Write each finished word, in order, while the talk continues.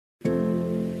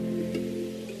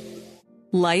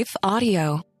Life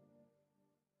Audio.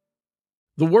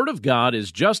 The Word of God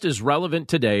is just as relevant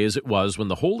today as it was when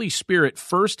the Holy Spirit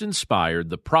first inspired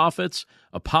the prophets,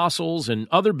 apostles, and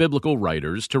other biblical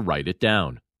writers to write it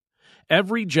down.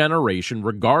 Every generation,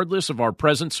 regardless of our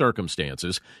present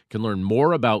circumstances, can learn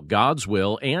more about God's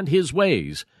will and His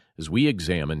ways as we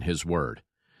examine His Word.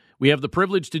 We have the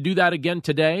privilege to do that again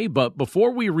today, but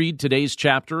before we read today's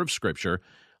chapter of Scripture,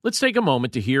 let's take a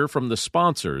moment to hear from the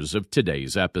sponsors of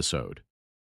today's episode.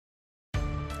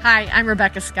 Hi, I'm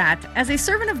Rebecca Scott. As a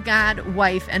servant of God,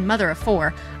 wife, and mother of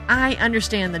four, I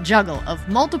understand the juggle of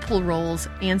multiple roles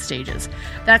and stages.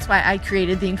 That's why I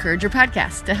created the Encourager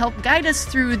podcast to help guide us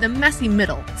through the messy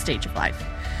middle stage of life.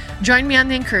 Join me on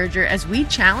the Encourager as we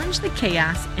challenge the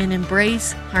chaos and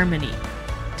embrace harmony.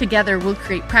 Together, we'll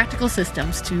create practical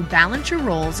systems to balance your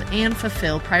roles and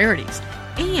fulfill priorities.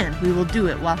 And we will do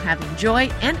it while having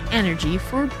joy and energy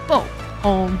for both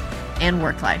home and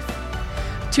work life.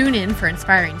 Tune in for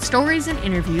inspiring stories and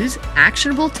interviews,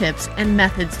 actionable tips, and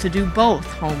methods to do both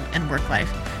home and work life.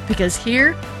 Because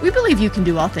here, we believe you can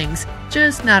do all things,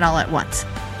 just not all at once.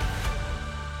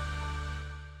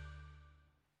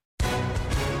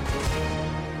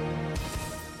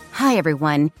 Hi,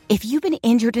 everyone. If you've been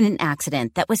injured in an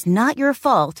accident that was not your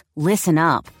fault, listen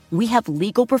up. We have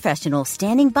legal professionals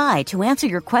standing by to answer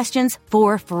your questions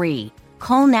for free.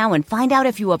 Call now and find out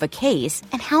if you have a case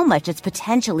and how much it's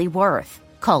potentially worth.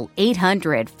 Call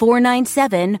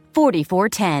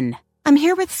 800-497-4410. I'm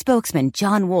here with spokesman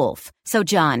John Wolf. So,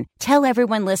 John, tell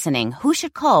everyone listening who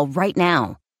should call right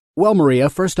now. Well,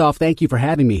 Maria, first off, thank you for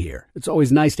having me here. It's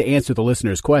always nice to answer the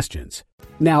listeners' questions.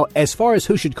 Now, as far as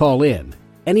who should call in,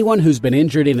 anyone who's been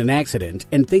injured in an accident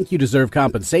and think you deserve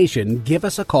compensation, give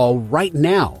us a call right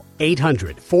now.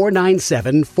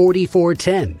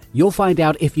 800-497-4410. You'll find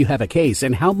out if you have a case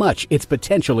and how much it's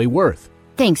potentially worth.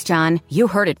 Thanks, John. You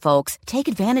heard it, folks. Take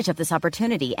advantage of this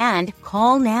opportunity and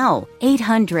call now.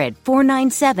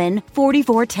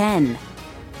 800-497-4410.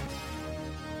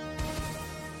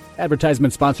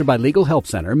 Advertisement sponsored by Legal Help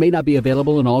Center. May not be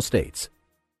available in all states.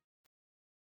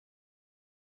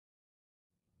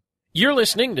 You're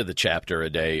listening to the Chapter a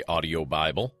Day audio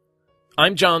Bible.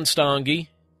 I'm John Stange,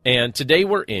 and today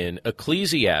we're in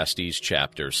Ecclesiastes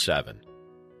chapter 7.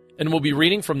 And we'll be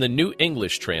reading from the New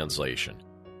English Translation.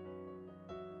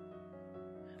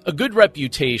 A good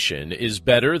reputation is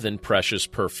better than precious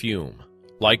perfume.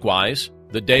 Likewise,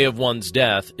 the day of one's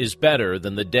death is better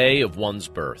than the day of one's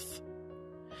birth.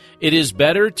 It is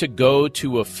better to go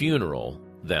to a funeral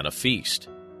than a feast.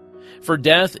 For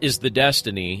death is the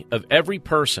destiny of every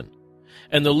person,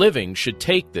 and the living should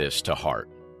take this to heart.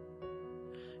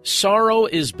 Sorrow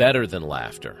is better than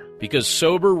laughter, because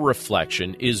sober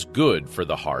reflection is good for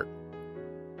the heart.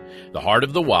 The heart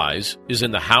of the wise is in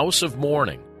the house of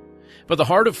mourning, but the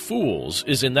heart of fools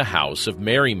is in the house of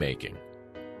merrymaking.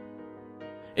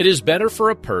 It is better for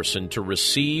a person to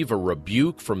receive a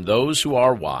rebuke from those who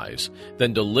are wise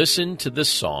than to listen to the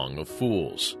song of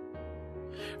fools.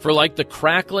 For like the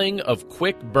crackling of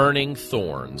quick-burning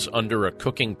thorns under a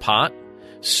cooking pot,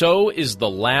 so is the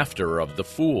laughter of the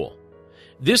fool.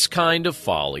 This kind of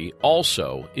folly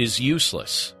also is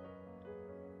useless.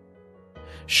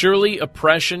 Surely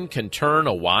oppression can turn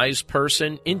a wise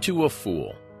person into a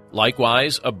fool.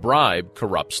 Likewise, a bribe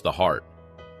corrupts the heart.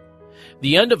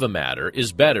 The end of a matter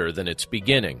is better than its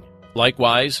beginning.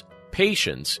 Likewise,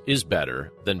 patience is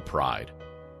better than pride.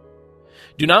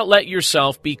 Do not let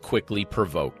yourself be quickly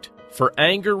provoked, for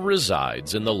anger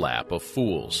resides in the lap of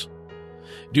fools.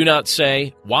 Do not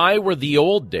say, "Why were the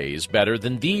old days better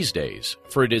than these days?"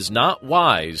 For it is not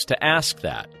wise to ask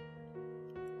that.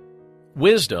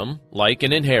 Wisdom, like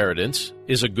an inheritance,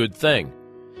 is a good thing.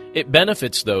 It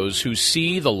benefits those who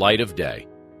see the light of day.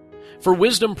 For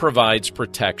wisdom provides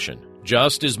protection,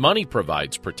 just as money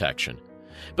provides protection.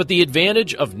 But the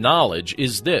advantage of knowledge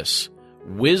is this: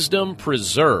 wisdom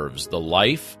preserves the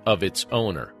life of its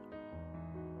owner.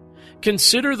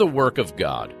 Consider the work of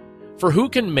God, for who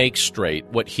can make straight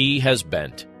what He has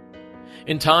bent?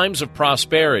 In times of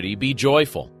prosperity be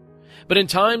joyful, but in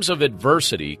times of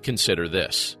adversity consider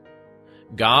this: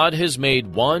 God has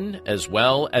made one as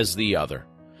well as the other,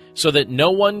 so that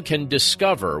no one can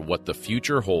discover what the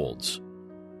future holds.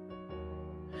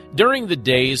 During the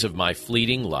days of my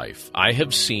fleeting life, I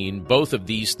have seen both of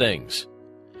these things.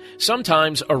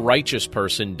 Sometimes a righteous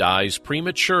person dies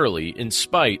prematurely in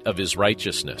spite of his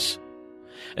righteousness,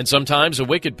 and sometimes a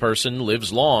wicked person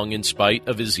lives long in spite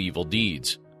of his evil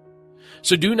deeds.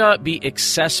 So do not be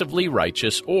excessively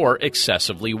righteous or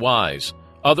excessively wise,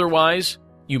 otherwise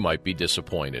you might be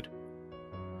disappointed.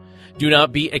 Do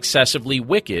not be excessively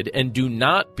wicked, and do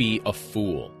not be a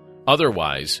fool.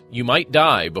 Otherwise, you might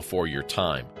die before your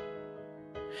time.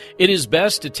 It is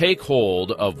best to take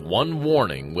hold of one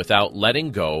warning without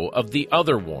letting go of the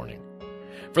other warning.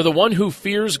 For the one who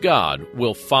fears God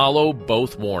will follow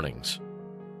both warnings.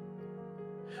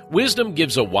 Wisdom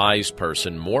gives a wise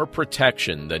person more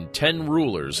protection than 10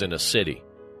 rulers in a city.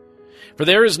 For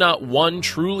there is not one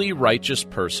truly righteous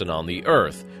person on the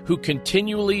earth who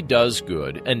continually does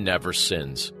good and never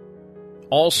sins.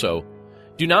 Also,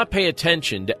 do not pay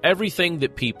attention to everything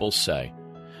that people say.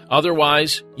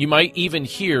 Otherwise, you might even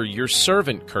hear your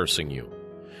servant cursing you.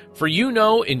 For you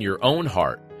know in your own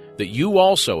heart that you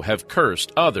also have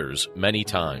cursed others many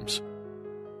times.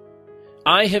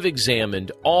 I have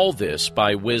examined all this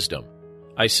by wisdom.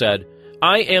 I said,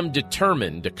 I am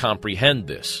determined to comprehend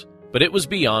this, but it was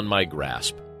beyond my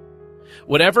grasp.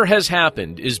 Whatever has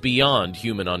happened is beyond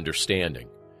human understanding.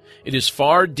 It is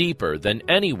far deeper than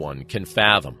anyone can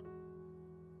fathom.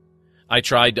 I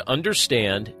tried to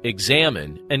understand,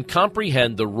 examine, and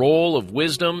comprehend the role of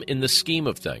wisdom in the scheme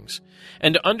of things,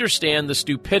 and to understand the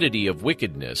stupidity of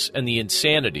wickedness and the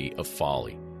insanity of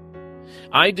folly.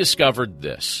 I discovered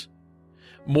this.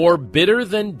 More bitter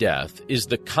than death is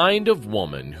the kind of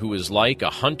woman who is like a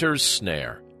hunter's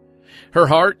snare. Her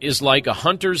heart is like a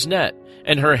hunter's net,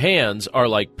 and her hands are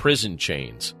like prison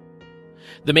chains.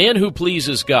 The man who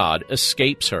pleases God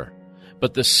escapes her,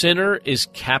 but the sinner is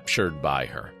captured by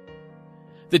her.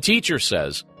 The teacher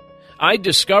says, I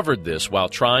discovered this while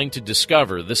trying to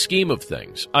discover the scheme of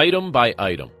things, item by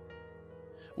item.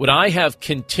 What I have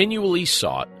continually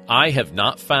sought, I have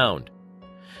not found.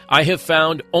 I have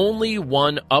found only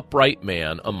one upright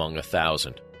man among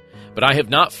 1,000, but I have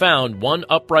not found one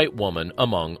upright woman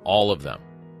among all of them.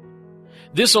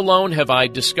 This alone have I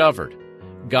discovered.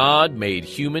 God made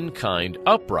humankind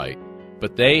upright,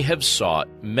 but they have sought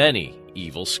many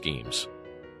evil schemes.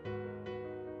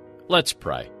 Let's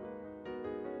pray.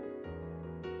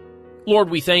 Lord,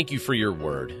 we thank you for your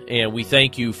word, and we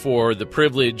thank you for the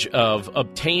privilege of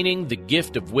obtaining the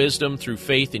gift of wisdom through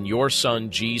faith in your Son,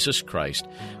 Jesus Christ,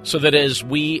 so that as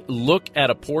we look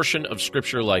at a portion of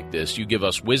Scripture like this, you give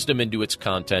us wisdom into its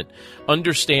content,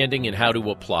 understanding and how to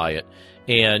apply it,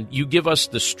 and you give us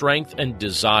the strength and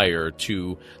desire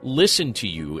to listen to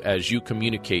you as you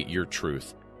communicate your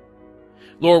truth.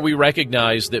 Lord, we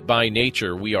recognize that by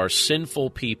nature we are sinful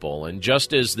people, and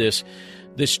just as this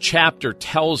chapter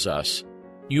tells us,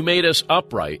 you made us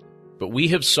upright, but we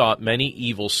have sought many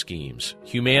evil schemes.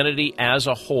 Humanity as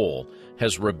a whole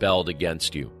has rebelled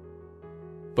against you.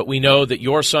 But we know that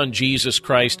your Son, Jesus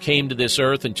Christ, came to this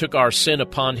earth and took our sin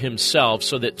upon himself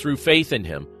so that through faith in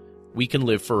him, we can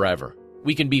live forever.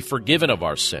 We can be forgiven of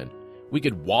our sin. We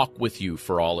could walk with you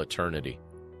for all eternity.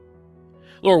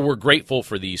 Lord, we're grateful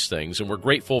for these things, and we're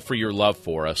grateful for your love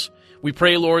for us. We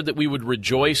pray, Lord, that we would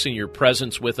rejoice in your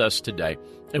presence with us today,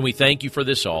 and we thank you for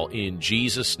this all in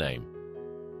Jesus' name.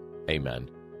 Amen.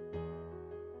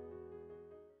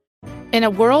 In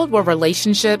a world where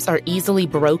relationships are easily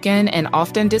broken and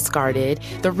often discarded,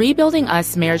 the Rebuilding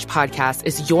Us Marriage podcast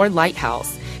is your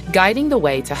lighthouse, guiding the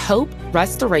way to hope,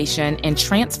 restoration, and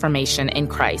transformation in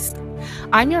Christ.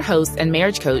 I'm your host and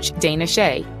marriage coach, Dana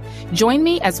Shea. Join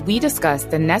me as we discuss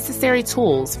the necessary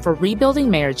tools for rebuilding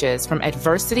marriages from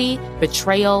adversity,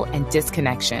 betrayal, and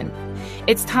disconnection.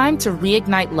 It's time to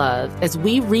reignite love as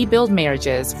we rebuild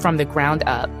marriages from the ground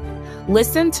up.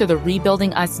 Listen to the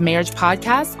Rebuilding Us Marriage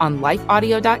podcast on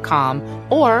lifeaudio.com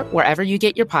or wherever you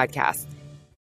get your podcasts.